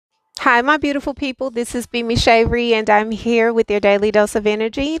Hi, my beautiful people. This is Bimi Shavery, and I'm here with your daily dose of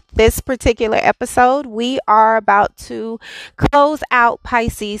energy. This particular episode, we are about to close out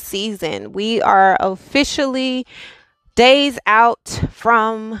Pisces season. We are officially days out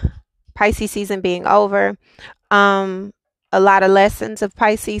from Pisces season being over. Um, a lot of lessons of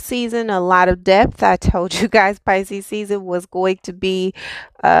Pisces season, a lot of depth. I told you guys Pisces season was going to be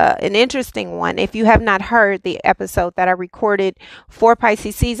an interesting one. If you have not heard the episode that I recorded for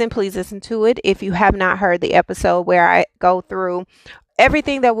Pisces season, please listen to it. If you have not heard the episode where I go through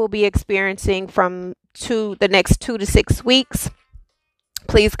everything that we'll be experiencing from the next 2 to 6 weeks,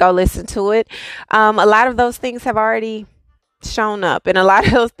 please go listen to it. A lot of those things have already shown up, and a lot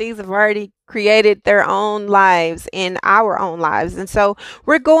of those things have already created their own lives in our own lives. And so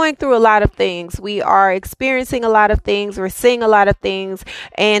we're going through a lot of things. We are experiencing a lot of things. We're seeing a lot of things,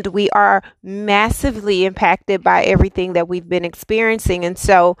 and we are massively impacted by everything that we've been experiencing. And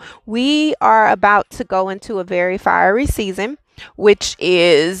so we are about to go into a very fiery season, which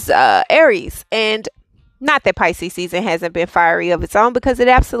is Aries. And not that Pisces season hasn't been fiery of its own, because it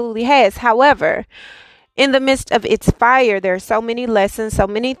absolutely has. However, in the midst of its fire, there are so many lessons, so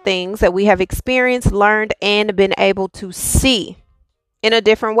many things that we have experienced, learned, and been able to see in a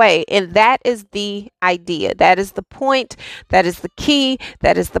different way. And that is the idea. That is the point. That is the key.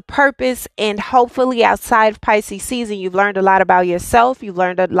 That is the purpose. And hopefully outside of Pisces season, you've learned a lot about yourself. You've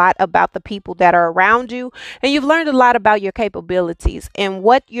learned a lot about the people that are around you. And you've learned a lot about your capabilities. And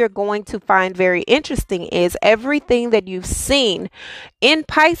what you're going to find very interesting is everything that you've seen in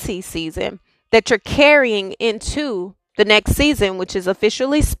Pisces season that you're carrying into the next season, which is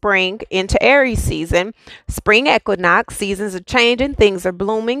officially spring into Aries season, spring equinox. Seasons are changing, things are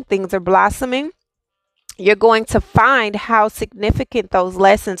blooming, things are blossoming. You're going to find how significant those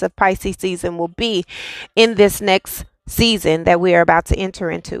lessons of Pisces season will be in this next season that we are about to enter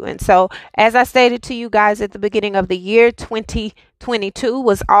into. And so, as I stated to you guys at the beginning of the year, 2022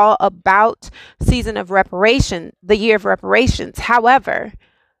 was all about season of reparation, the year of reparations. However,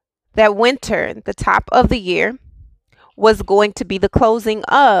 that winter, the top of the year, was going to be the closing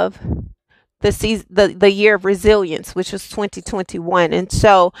of the year of resilience, which was 2021. And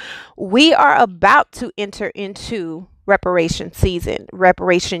so we are about to enter into reparation season,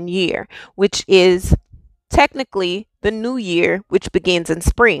 reparation year, which is technically the new year, which begins in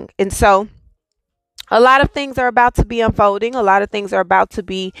spring. And so a lot of things are about to be unfolding. A lot of things are about to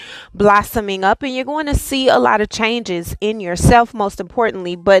be blossoming up, and you're going to see a lot of changes in yourself, most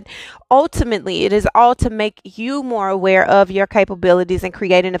importantly. But ultimately, it is all to make you more aware of your capabilities and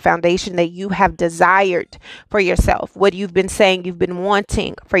creating a foundation that you have desired for yourself, what you've been saying you've been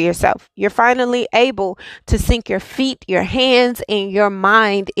wanting for yourself. You're finally able to sink your feet, your hands, and your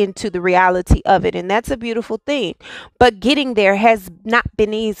mind into the reality of it. And that's a beautiful thing. But getting there has not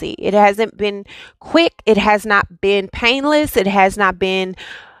been easy. It hasn't been quick. It has not been painless. It has not been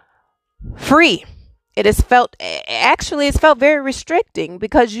free. It's felt very restricting,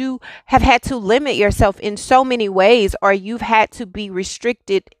 because you have had to limit yourself in so many ways, or you've had to be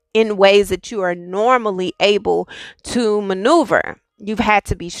restricted in ways that you are normally able to maneuver. You've had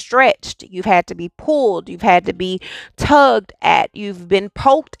to be stretched. You've had to be pulled. You've had to be tugged at. You've been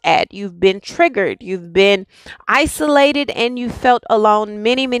poked at. You've been triggered. You've been isolated, and you felt alone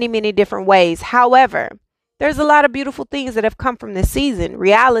many, many, many different ways. However, there's a lot of beautiful things that have come from this season: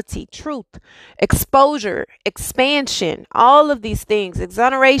 reality, truth, exposure, expansion, all of these things,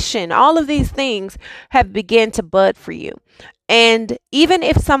 exoneration, all of these things have begun to bud for you. And even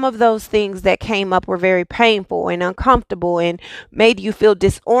if some of those things that came up were very painful and uncomfortable and made you feel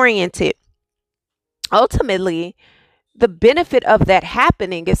disoriented, ultimately, the benefit of that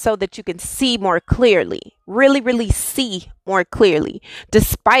happening is so that you can see more clearly, really, really see more clearly,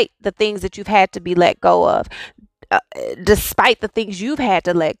 despite the things that you've had to be let go of, despite the things you've had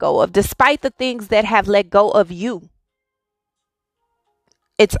to let go of, despite the things that have let go of you.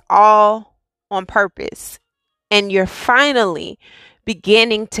 It's all on purpose. And you're finally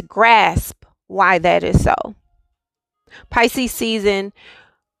beginning to grasp why that is so. Pisces season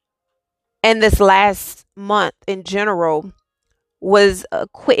and this last month in general was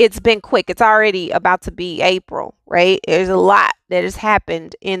it's been quick. It's already about to be April, right? There's a lot that has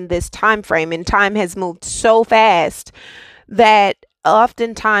happened in this time frame, and time has moved so fast that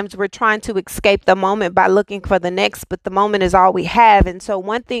oftentimes we're trying to escape the moment by looking for the next, but the moment is all we have. And so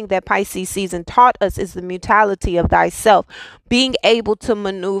one thing that Pisces season taught us is the mutuality of thyself, being able to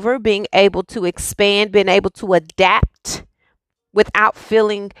maneuver, being able to expand, being able to adapt without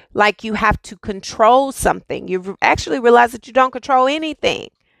feeling like you have to control something. You actually realize that you don't control anything.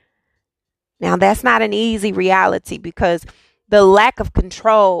 Now, that's not an easy reality, because the lack of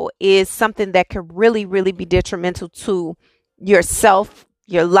control is something that could really, really be detrimental to yourself,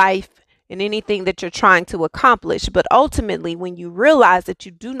 your life, and anything that you're trying to accomplish. But ultimately, when you realize that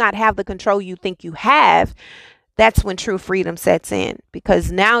you do not have the control you think you have, that's when true freedom sets in,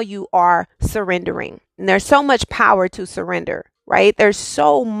 because now you are surrendering. And there's so much power to surrender, right? There's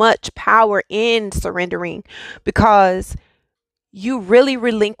so much power in surrendering because you really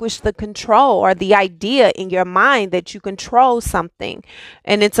relinquish the control, or the idea in your mind that you control something,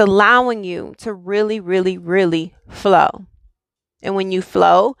 and it's allowing you to really, really, really flow. And when you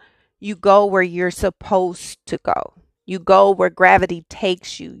flow, you go where you're supposed to go. You go where gravity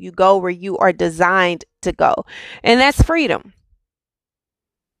takes you. You go where you are designed to go. And that's freedom.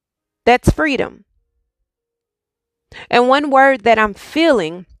 That's freedom. And one word that I'm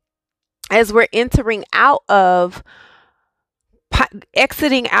feeling as we're exiting out of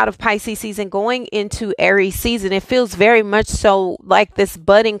Pisces season, going into Aries season, it feels very much so like this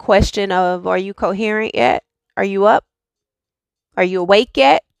budding question of, are you coherent yet? Are you up? Are you awake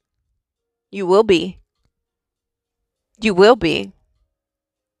yet? You will be. You will be.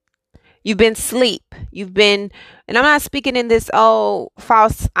 You've been asleep. You've been, and I'm not speaking in this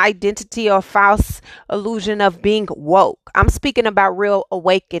false identity or false illusion of being woke. I'm speaking about real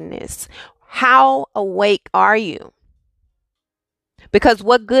awakeness. How awake are you? Because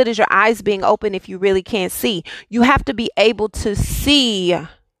what good is your eyes being open if you really can't see? You have to be able to see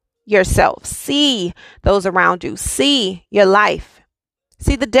yourself, see those around you, see your life,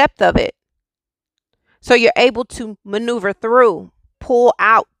 see the depth of it. So you're able to maneuver through, pull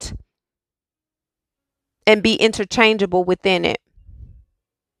out, and be interchangeable within it.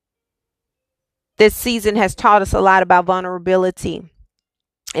 This season has taught us a lot about vulnerability.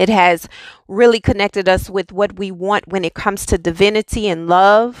 It has really connected us with what we want when it comes to divinity and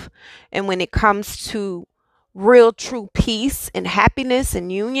love, and when it comes to real true peace and happiness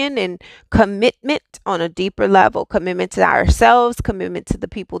and union and commitment on a deeper level. Commitment to ourselves, commitment to the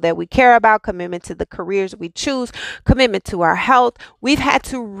people that we care about, commitment to the careers we choose, commitment to our health. We've had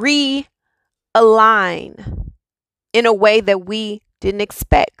to realign in a way that we didn't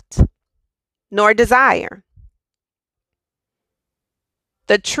expect nor desire.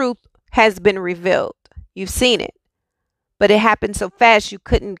 The truth has been revealed. You've seen it. But it happened so fast you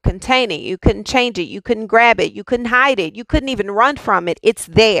couldn't contain it. You couldn't change it. You couldn't grab it. You couldn't hide it. You couldn't even run from it. It's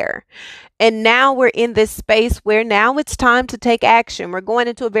there. And now we're in this space where now it's time to take action. We're going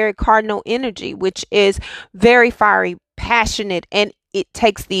into a very cardinal energy, which is very fiery, passionate, and it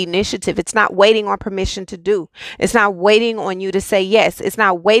takes the initiative. It's not waiting on permission to do. It's not waiting on you to say yes. It's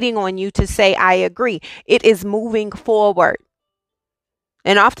not waiting on you to say, I agree. It is moving forward.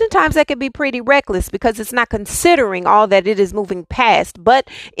 And oftentimes that can be pretty reckless because it's not considering all that it is moving past, but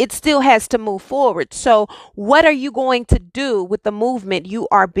it still has to move forward. So what are you going to do with the movement you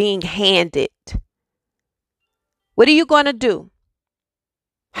are being handed? What are you going to do?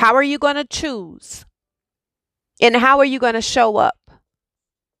 How are you going to choose? And how are you going to show up?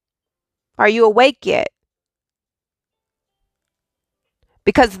 Are you awake yet?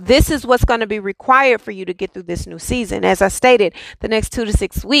 Because this is what's going to be required for you to get through this new season. As I stated, the next 2 to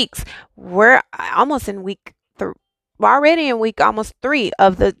 6 weeks, we're almost in week 3. We're already in week almost 3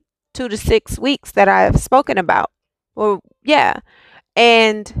 of the 2 to 6 weeks that I have spoken about. Well, yeah.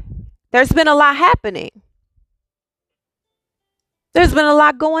 And there's been a lot happening. There's been a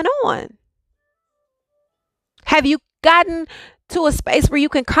lot going on. Have you gotten to a space where you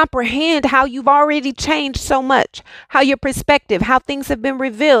can comprehend how you've already changed so much, how your perspective, how things have been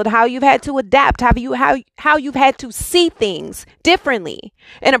revealed, how you've had to adapt, how you've had to see things differently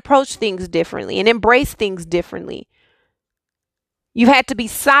and approach things differently and embrace things differently? You've had to be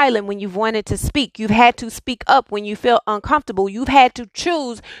silent when you've wanted to speak. You've had to speak up when you feel uncomfortable. You've had to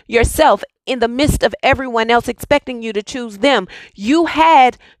choose yourself in the midst of everyone else expecting you to choose them. You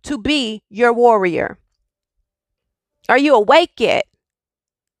had to be your warrior. Are you awake yet?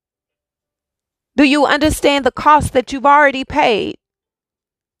 Do you understand the cost that you've already paid?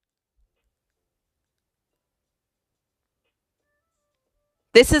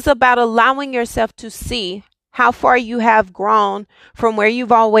 This is about allowing yourself to see how far you have grown from where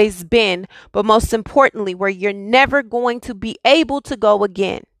you've always been, but most importantly, where you're never going to be able to go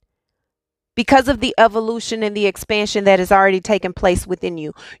again. Because of the evolution and the expansion that has already taken place within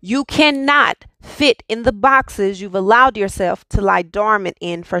you. You cannot fit in the boxes you've allowed yourself to lie dormant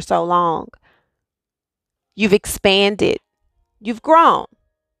in for so long. You've expanded. You've grown.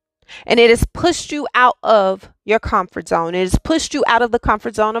 And it has pushed you out of your comfort zone. It has pushed you out of the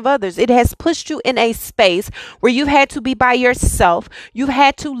comfort zone of others. It has pushed you in a space where you've had to be by yourself. You've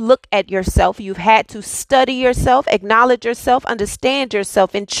had to look at yourself. You've had to study yourself, acknowledge yourself, understand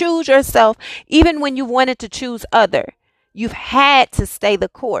yourself, and choose yourself, even when you wanted to choose other. You've had to stay the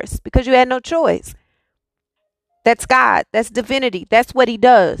course because you had no choice. That's God. That's divinity. That's what He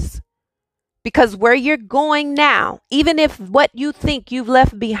does. Because where you're going now, even if what you think you've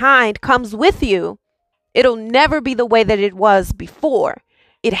left behind comes with you, it'll never be the way that it was before.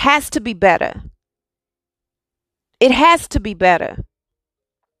 It has to be better. It has to be better.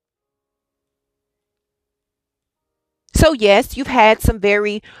 So yes, you've had some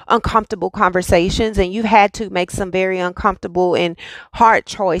very uncomfortable conversations, and you've had to make some very uncomfortable and hard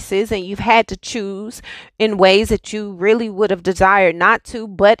choices, and you've had to choose in ways that you really would have desired not to,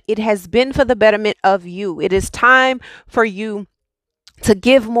 but it has been for the betterment of you. It is time for you to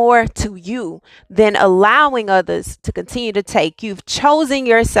give more to you than allowing others to continue to take. You've chosen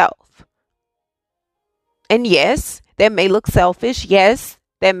yourself. And yes, that may look selfish. Yes,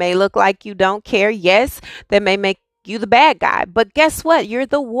 that may look like you don't care. Yes, that may make you the bad guy. But guess what? You're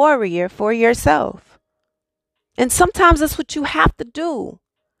the warrior for yourself. And sometimes that's what you have to do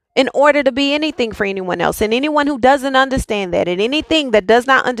in order to be anything for anyone else. And anyone who doesn't understand that, and anything that does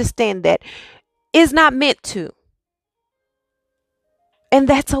not understand that, is not meant to. And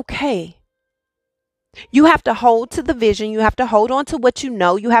that's okay. You have to hold to the vision. You have to hold on to what you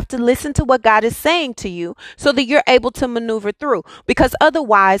know. You have to listen to what God is saying to you so that you're able to maneuver through, because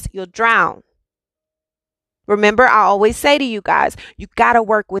otherwise you'll drown. Remember, I always say to you guys, you got to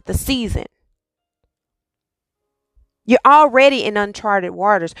work with the season. You're already in uncharted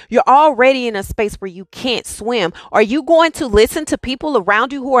waters. You're already in a space where you can't swim. Are you going to listen to people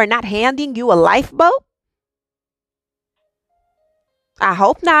around you who are not handing you a lifeboat? I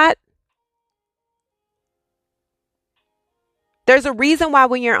hope not. There's a reason why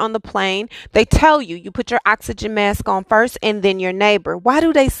when you're on the plane, they tell you, you put your oxygen mask on first and then your neighbor. Why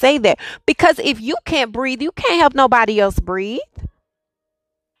do they say that? Because if you can't breathe, you can't help nobody else breathe.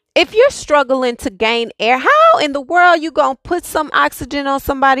 If you're struggling to gain air, how in the world you going to put some oxygen on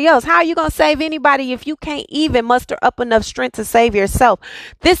somebody else? How are you going to save anybody if you can't even muster up enough strength to save yourself?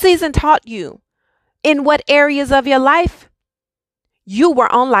 This season taught you in what areas of your life you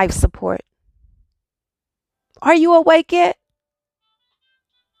were on life support. Are you awake yet?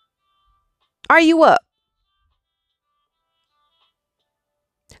 Are you up?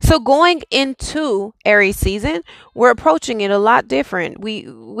 So going into Aries season, we're approaching it a lot different.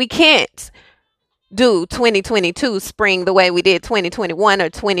 We can't do 2022 spring the way we did 2021 or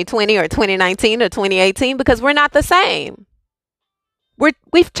 2020 or 2019 or 2018 because we're not the same.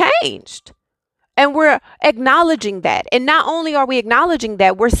 We've changed. And we're acknowledging that. And not only are we acknowledging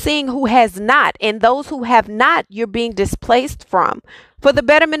that, we're seeing who has not. And those who have not, you're being displaced from for the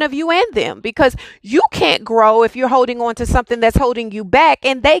betterment of you and them. Because you can't grow if you're holding on to something that's holding you back.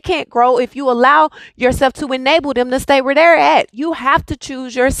 And they can't grow if you allow yourself to enable them to stay where they're at. You have to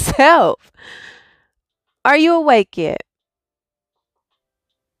choose yourself. Are you awake yet?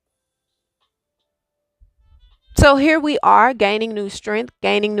 So here we are, gaining new strength,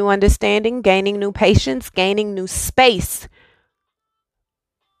 gaining new understanding, gaining new patience, gaining new space.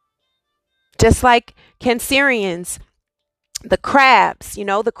 Just like Cancerians, the crabs,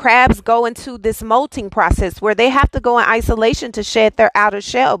 the crabs go into this molting process where they have to go in isolation to shed their outer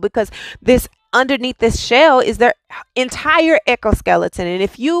shell, because this underneath this shell is their entire exoskeleton. And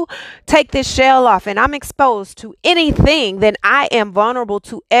if you take this shell off and I'm exposed to anything, then I am vulnerable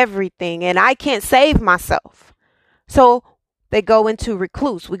to everything and I can't save myself. So they go into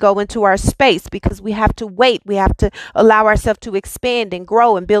recluse. We go into our space because we have to wait. We have to allow ourselves to expand and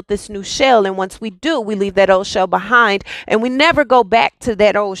grow and build this new shell. And once we do, we leave that old shell behind and we never go back to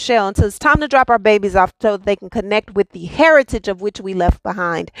that old shell until it's time to drop our babies off so they can connect with the heritage of which we left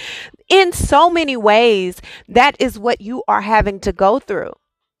behind. In so many ways, that is what you are having to go through.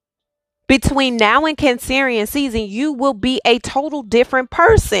 Between now and Cancerian season, you will be a total different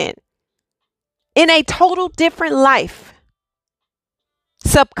person. In a total different life,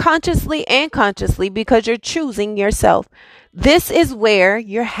 subconsciously and consciously, because you're choosing yourself. This is where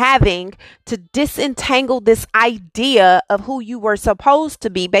you're having to disentangle this idea of who you were supposed to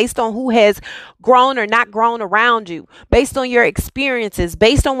be based on who has grown or not grown around you, based on your experiences,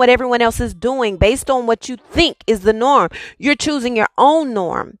 based on what everyone else is doing, based on what you think is the norm. You're choosing your own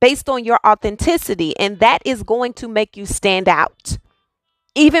norm based on your authenticity, and that is going to make you stand out.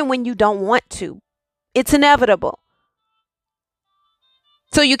 Even when you don't want to. It's inevitable.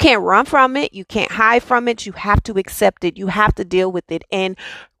 So you can't run from it. You can't hide from it. You have to accept it. You have to deal with it. And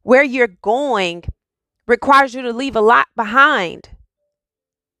Where you're going requires you to leave a lot behind,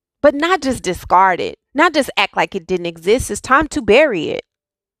 but not just discard it, not just act like it didn't exist. It's time to bury it.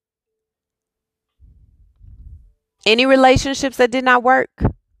 Any relationships that did not work,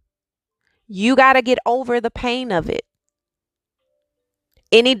 you got to get over the pain of it.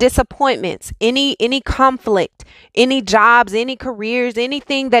 Any disappointments, any conflict, any jobs, any careers,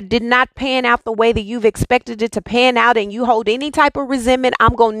 anything that did not pan out the way that you've expected it to pan out, and you hold any type of resentment,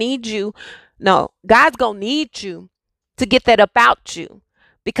 I'm going to need you. No, God's going to need you to get that up out you,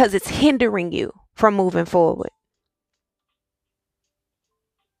 because it's hindering you from moving forward.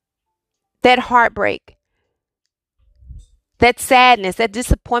 That heartbreak, that sadness, that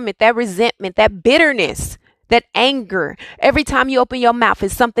disappointment, that resentment, that bitterness, that anger. Every time you open your mouth,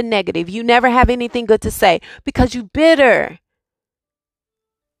 it's something negative. You never have anything good to say because you're bitter.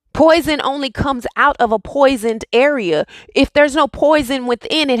 Poison only comes out of a poisoned area. If there's no poison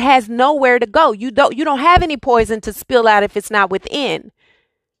within, it has nowhere to go. You don't have any poison to spill out if it's not within.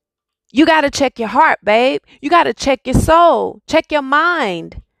 You got to check your heart, babe. You got to check your soul. Check your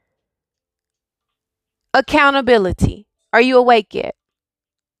mind. Accountability. Are you awake yet?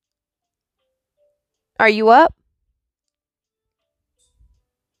 Are you up?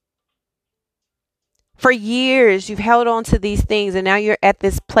 For years, you've held on to these things, and now you're at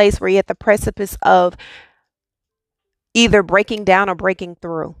this place where you're at the precipice of either breaking down or breaking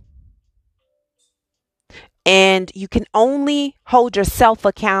through. And you can only hold yourself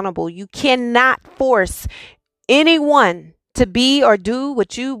accountable. You cannot force anyone to be or do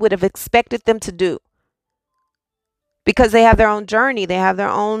what you would have expected them to do, because they have their own journey. They have their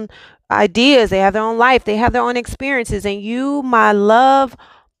own ideas. They have their own life. They have their own experiences. And you, my love,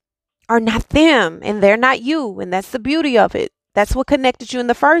 are not them, and they're not you. And that's the beauty of it. That's what connected you in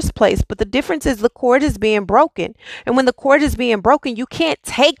the first place. But the difference is the cord is being broken. And when the cord is being broken, you can't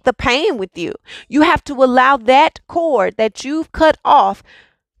take the pain with you. You have to allow that cord that you've cut off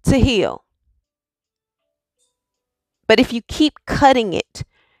to heal. But if you keep cutting it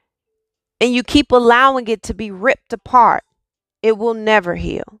and you keep allowing it to be ripped apart, it will never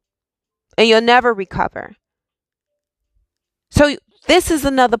heal and you'll never recover. So this is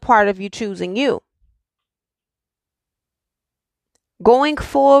another part of you choosing you. Going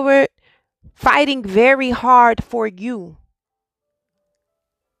forward, fighting very hard for you.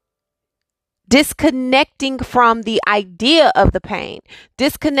 Disconnecting from the idea of the pain,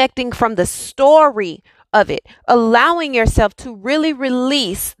 disconnecting from the story of it, allowing yourself to really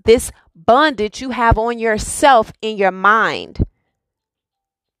release this bondage you have on yourself in your mind.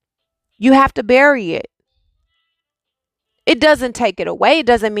 You have to bury it. It doesn't take it away. It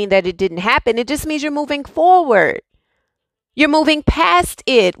doesn't mean that it didn't happen. It just means you're moving forward. You're moving past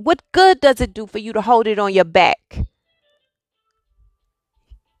it. What good does it do for you to hold it on your back?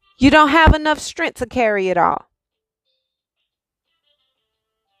 You don't have enough strength to carry it all.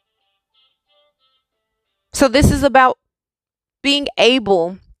 So this is about being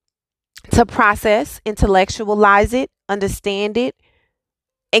able to process, intellectualize it, understand it,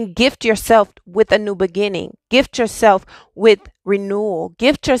 and gift yourself with a new beginning. Gift yourself with renewal.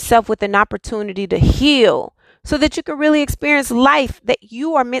 Gift yourself with an opportunity to heal, so that you can really experience life that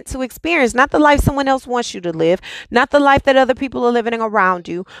you are meant to experience. Not the life someone else wants you to live, not the life that other people are living around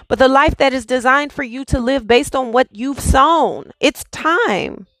you, but the life that is designed for you to live based on what you've sown. It's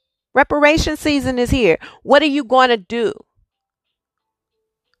time. Reparation season is here. What are you going to do?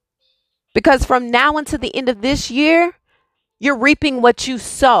 Because from now until the end of this year, you're reaping what you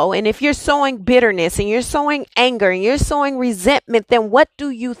sow. And if you're sowing bitterness and you're sowing anger and you're sowing resentment, then what do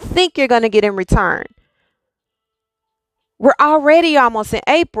you think you're going to get in return? We're already almost in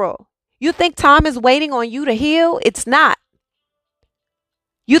April. You think time is waiting on you to heal? It's not.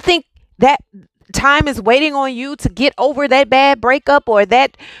 You think that time is waiting on you to get over that bad breakup or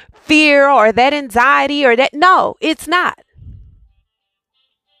that fear or that anxiety or that? No, it's not.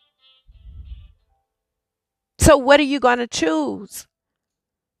 So what are you going to choose?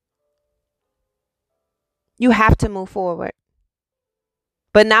 You have to move forward.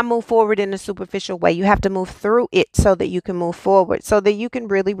 But not move forward in a superficial way. You have to move through it so that you can move forward, so that you can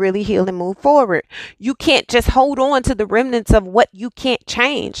really, really heal and move forward. You can't just hold on to the remnants of what you can't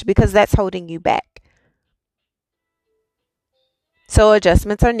change, because that's holding you back. So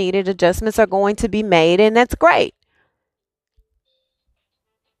adjustments are needed. Adjustments are going to be made, and that's great.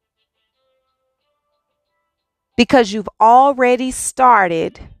 Because you've already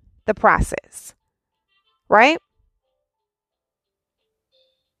started the process, right?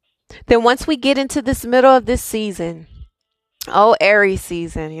 Then once we get into this middle of this season, Aries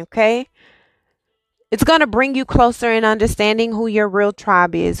season, okay? It's going to bring you closer in understanding who your real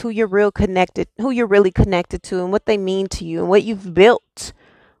tribe is, who you're really connected to, and what they mean to you, and what you've built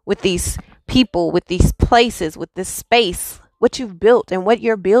with these people, with these places, with this space, what you've built and what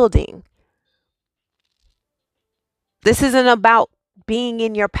you're building. This isn't about being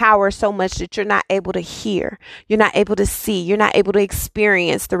in your power so much that you're not able to hear, you're not able to see, you're not able to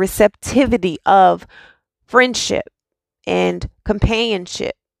experience the receptivity of friendship and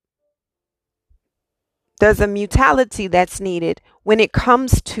companionship. There's a mutuality that's needed when it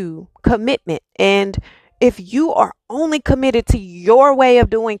comes to commitment. And if you are only committed to your way of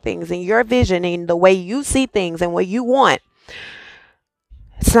doing things and your vision and the way you see things and what you want,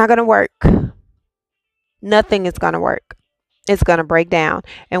 it's not going to work. Nothing is going to work. It's going to break down.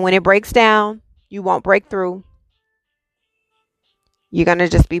 And when it breaks down, you won't break through. You're going to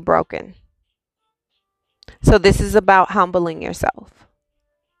just be broken. So this is about humbling yourself.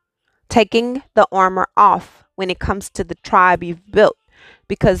 Taking the armor off when it comes to the tribe you've built,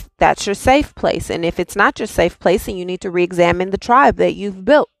 because that's your safe place. And if it's not your safe place, then you need to re-examine the tribe that you've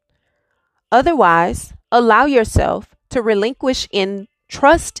built. Otherwise, allow yourself to relinquish in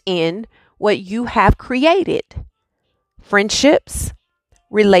trust in what you have created. Friendships,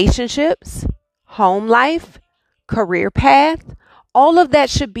 relationships, home life, career path, all of that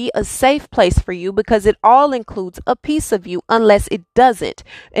should be a safe place for you because it all includes a piece of you unless it doesn't.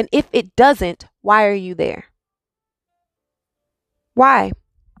 And if it doesn't, why are you there? Why?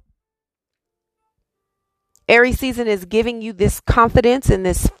 Aries season is giving you this confidence and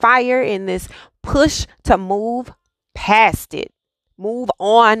this fire and this push to move past it. Move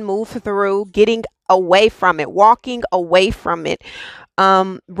on, move through, getting away from it, walking away from it.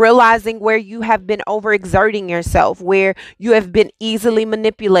 Realizing where you have been overexerting yourself, where you have been easily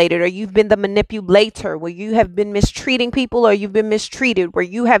manipulated, or you've been the manipulator, where you have been mistreating people or you've been mistreated, where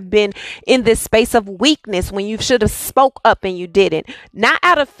you have been in this space of weakness when you should have spoke up and you didn't. Not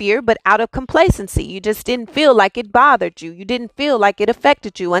out of fear, but out of complacency. You just didn't feel like it bothered you. You didn't feel like it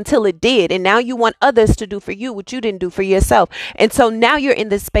affected you until it did. And now you want others to do for you what you didn't do for yourself. And so now you're in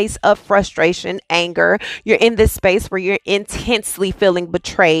this space of frustration, anger. You're in this space where you're intensely feeling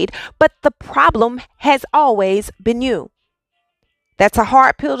betrayed, but the problem has always been you. That's a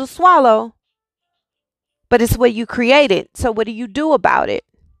hard pill to swallow, but it's what you created. So what do you do about it?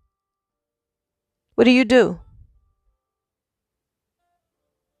 What do?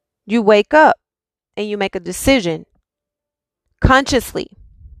 You wake up and you make a decision consciously.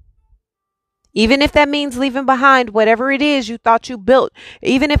 Even if that means leaving behind whatever it is you thought you built,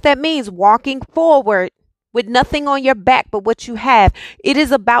 even if that means walking forward with nothing on your back but what you have. It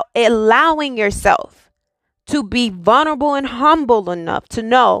is about allowing yourself to be vulnerable and humble enough to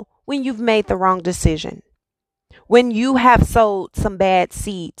know when you've made the wrong decision, when you have sowed some bad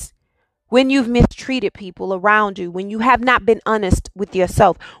seeds, when you've mistreated people around you, when you have not been honest with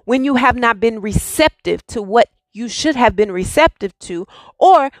yourself, when you have not been receptive to what you should have been receptive to,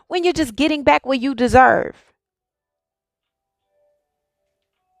 or when you're just getting back what you deserve.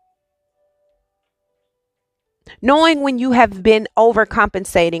 Knowing when you have been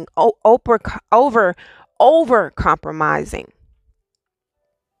overcompensating, over compromising.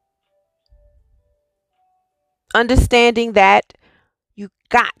 Understanding that you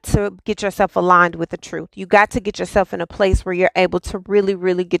got to get yourself aligned with the truth. You got to get yourself in a place where you're able to really,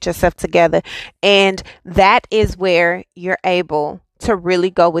 really get yourself together. And that is where you're able to really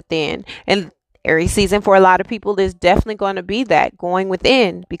go within. And Aries season for a lot of people is definitely going to be that, going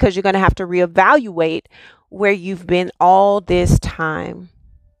within, because you're going to have to reevaluate where you've been all this time,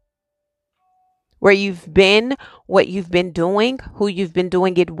 where you've been, what you've been doing, who you've been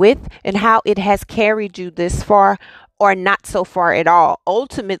doing it with, and how it has carried you this far or not so far at all.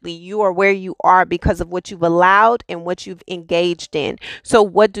 Ultimately, you are where you are because of what you've allowed and what you've engaged in. So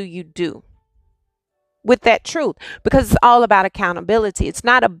what do you do with that truth? Because it's all about accountability. It's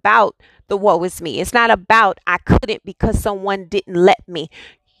not about the woe is me. It's not about I couldn't because someone didn't let me.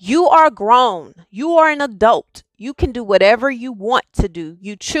 You are grown. You are an adult. You can do whatever you want to do.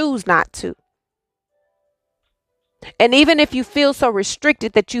 You choose not to. And even if you feel so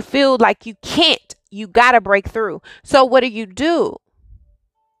restricted that you feel like you can't, you got to break through. So what do?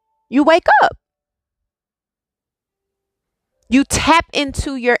 You wake up. You tap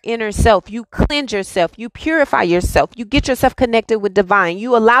into your inner self. You cleanse yourself. You purify yourself. You get yourself connected with divine.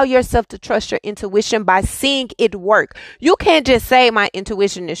 You allow yourself to trust your intuition by seeing it work. You can't just say my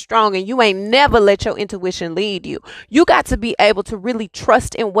intuition is strong and you ain't never let your intuition lead you. You got to be able to really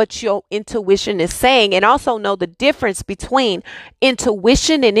trust in what your intuition is saying and also know the difference between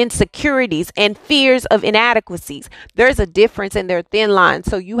intuition and insecurities and fears of inadequacies. There's a difference and they're thin lines.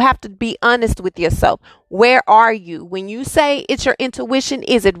 So you have to be honest with yourself. Where are you? When you say it's your intuition,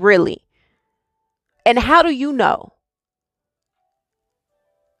 is it really? And how do you know?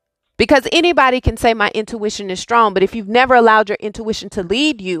 Because anybody can say my intuition is strong, but if you've never allowed your intuition to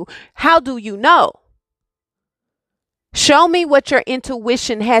lead you, how do you know? Show me what your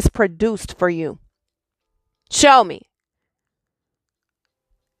intuition has produced for you. Show me.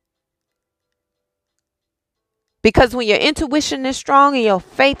 Because when your intuition is strong and your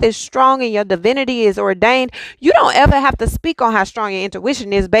faith is strong and your divinity is ordained, you don't ever have to speak on how strong your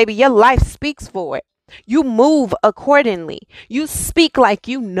intuition is, baby. Your life speaks for it. You move accordingly. You speak like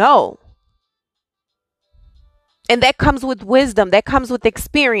you know. And that comes with wisdom. That comes with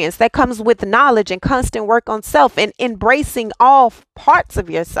experience. That comes with knowledge and constant work on self and embracing all parts of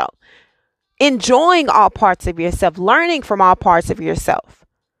yourself. Enjoying all parts of yourself. Learning from all parts of yourself.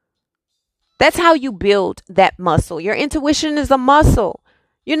 That's how you build that muscle. Your intuition is a muscle.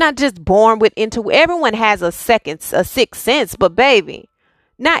 You're not just born with intuition. Everyone has a sixth sense, but baby,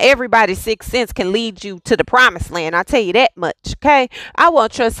 not everybody's sixth sense can lead you to the promised land. I'll tell you that much, okay? I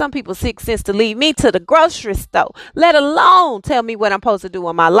won't trust some people's sixth sense to lead me to the grocery store, let alone tell me what I'm supposed to do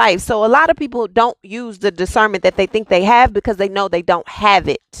in my life. So a lot of people don't use the discernment that they think they have because they know they don't have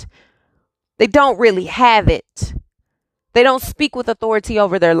it. They don't really have it. They don't speak with authority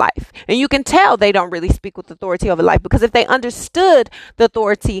over their life. And you can tell they don't really speak with authority over life because if they understood the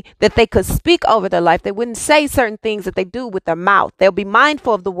authority that they could speak over their life, they wouldn't say certain things that they do with their mouth. They'll be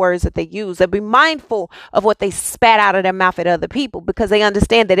mindful of the words that they use. They'll be mindful of what they spat out of their mouth at other people because they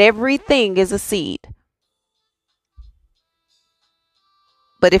understand that everything is a seed.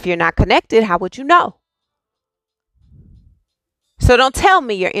 But if you're not connected, how would you know? So don't tell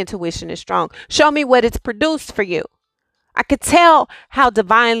me your intuition is strong. Show me what it's produced for you. I could tell how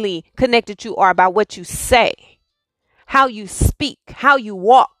divinely connected you are by what you say, how you speak, how you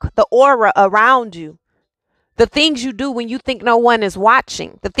walk, the aura around you, the things you do when you think no one is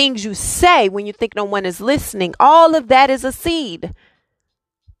watching, the things you say when you think no one is listening. All of that is a seed.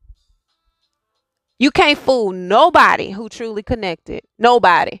 You can't fool nobody who truly connected.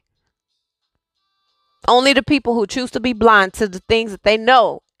 Nobody. Only the people who choose to be blind to the things that they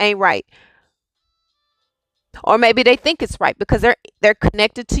know ain't right. Or maybe they think it's right because they're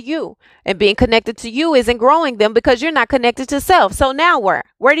connected to you. And being connected to you isn't growing them because you're not connected to self. So now where?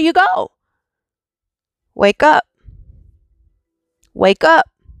 Where do you go? Wake up. Wake up.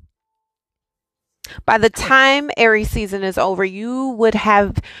 By the time Aries season is over, you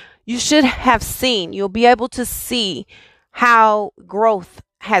should have seen, you'll be able to see how growth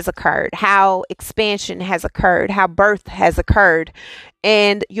has occurred, how expansion has occurred, how birth has occurred.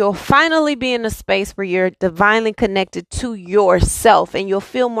 And you'll finally be in a space where you're divinely connected to yourself and you'll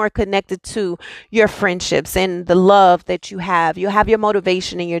feel more connected to your friendships and the love that you have. You'll have your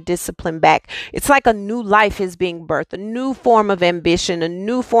motivation and your discipline back. It's like a new life is being birthed, a new form of ambition, a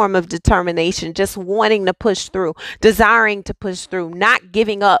new form of determination, just wanting to push through, desiring to push through, not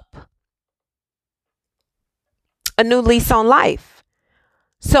giving up. A new lease on life.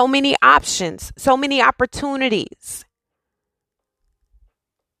 So many options, so many opportunities.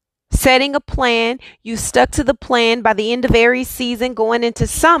 Setting a plan, you stuck to the plan. By the end of Aries season, going into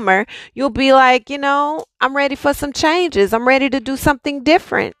summer, you'll be like, I'm ready for some changes. I'm ready to do something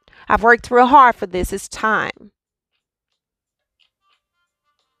different. I've worked real hard for this. It's time.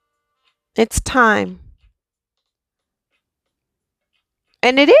 It's time.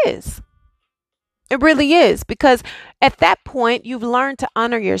 And it is. It really is, because at that point, you've learned to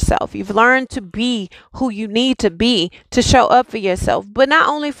honor yourself. You've learned to be who you need to be to show up for yourself, but not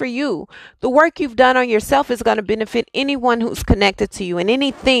only for you. The work you've done on yourself is going to benefit anyone who's connected to you and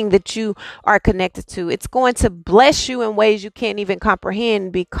anything that you are connected to. It's going to bless you in ways you can't even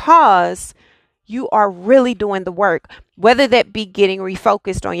comprehend because you are really doing the work, whether that be getting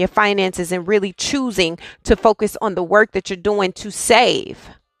refocused on your finances and really choosing to focus on the work that you're doing to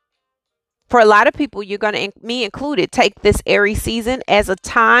save. For a lot of people, you're going to, me included, take this Aries season as a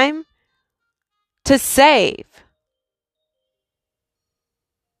time to save.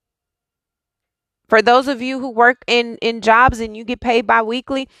 For those of you who work in jobs and you get paid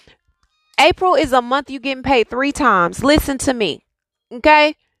bi-weekly, April is a month you're getting paid 3 times. Listen to me.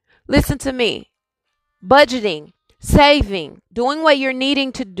 Okay? Listen to me. Budgeting, saving, doing what you're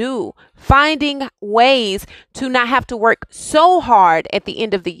needing to do, finding ways to not have to work so hard at the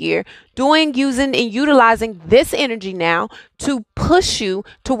end of the year, using and utilizing this energy now to push you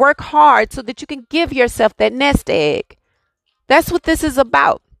to work hard so that you can give yourself that nest egg. That's what this is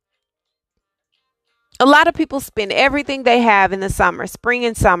about. A lot of people spend everything they have in the summer, spring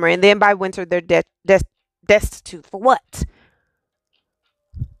and summer, and then by winter they're destitute. For what?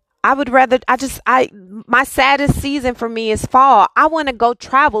 My saddest season for me is fall. I want to go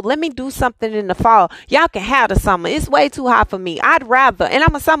travel. Let me do something in the fall. Y'all can have the summer. It's way too hot for me. I'd rather, and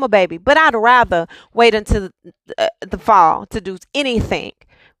I'm a summer baby, but I'd rather wait until the fall to do anything.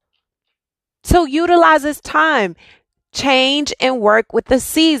 So utilize this time. Change and work with the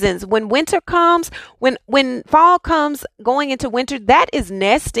seasons. When winter comes, when fall comes, going into winter, that is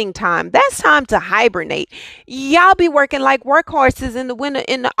nesting time. That's time to hibernate. Y'all be working like workhorses in the winter,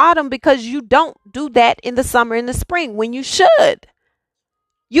 in the autumn, because you don't do that in the summer and the spring when you should.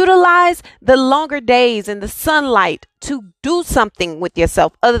 Utilize the longer days and the sunlight to do something with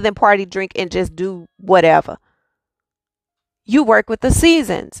yourself other than party, drink, and just do whatever. You work with the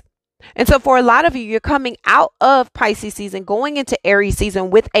seasons. And so for a lot of you, you're coming out of Pisces season, going into Aries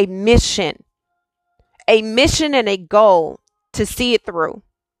season with a mission and a goal to see it through.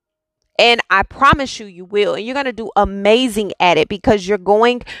 And I promise you, you will. And you're going to do amazing at it because you're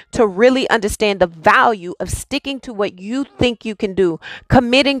going to really understand the value of sticking to what you think you can do,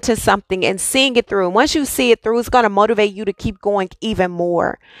 committing to something and seeing it through. And once you see it through, it's going to motivate you to keep going even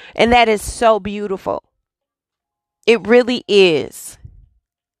more. And that is so beautiful. It really is.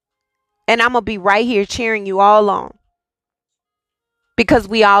 And I'm going to be right here cheering you all on because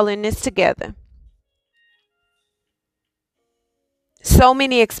we all in this together. So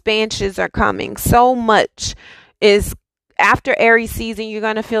many expansions are coming. So much is after Aries season. You're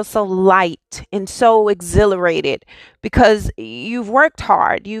going to feel so light and so exhilarated because you've worked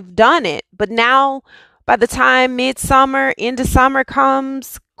hard. You've done it. But now by the time midsummer, into summer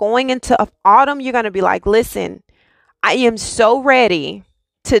comes, going into autumn, you're going to be like, listen, I am so ready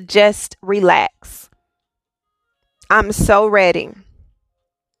to just relax. I'm so ready.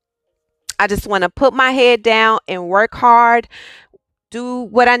 I just want to put my head down and work hard, do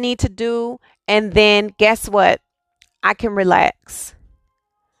what I need to do. And then guess what? I can relax.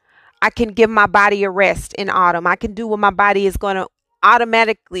 I can give my body a rest in autumn. I can do what my body is going to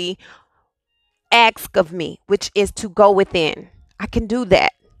automatically ask of me, which is to go within. I can do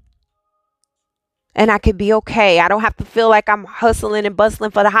that. And I can be okay. I don't have to feel like I'm hustling and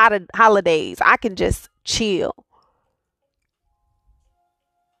bustling for the holidays. I can just chill.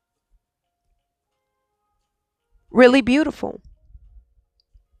 Really beautiful.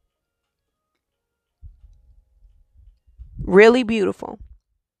 Really beautiful.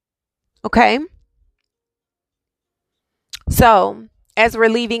 Okay. So as we're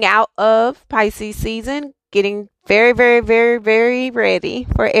leaving out of Pisces season, getting very, very, very, very ready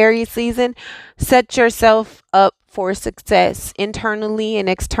for Aries season, set yourself up for success internally and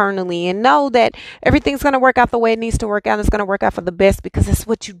externally, and know that everything's going to work out the way it needs to work out. It's going to work out for the best because it's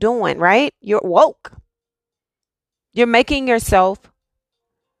what you're doing, right? You're woke. You're making yourself,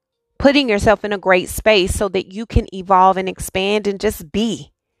 putting yourself in a great space so that you can evolve and expand and just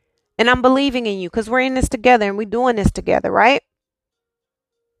be. And I'm believing in you because we're in this together and we're doing this together, right?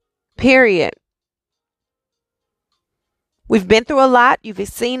 Period. We've been through a lot. You've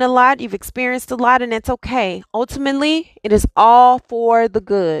seen a lot. You've experienced a lot, and it's okay. Ultimately, it is all for the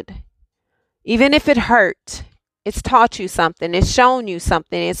good. Even if it hurt, it's taught you something. It's shown you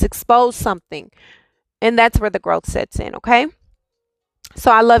something. It's exposed something. And that's where the growth sets in, okay? So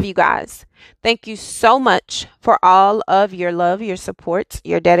I love you guys. Thank you so much for all of your love, your support,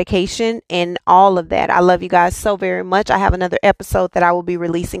 your dedication, and all of that. I love you guys so very much. I have another episode that I will be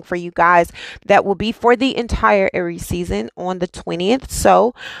releasing for you guys that will be for the entire Aries season on the 20th.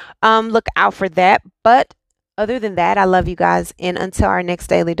 So look out for that. But other than that, I love you guys. And until our next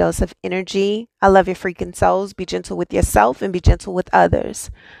daily dose of energy, I love your freaking souls. Be gentle with yourself and be gentle with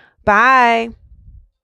others. Bye.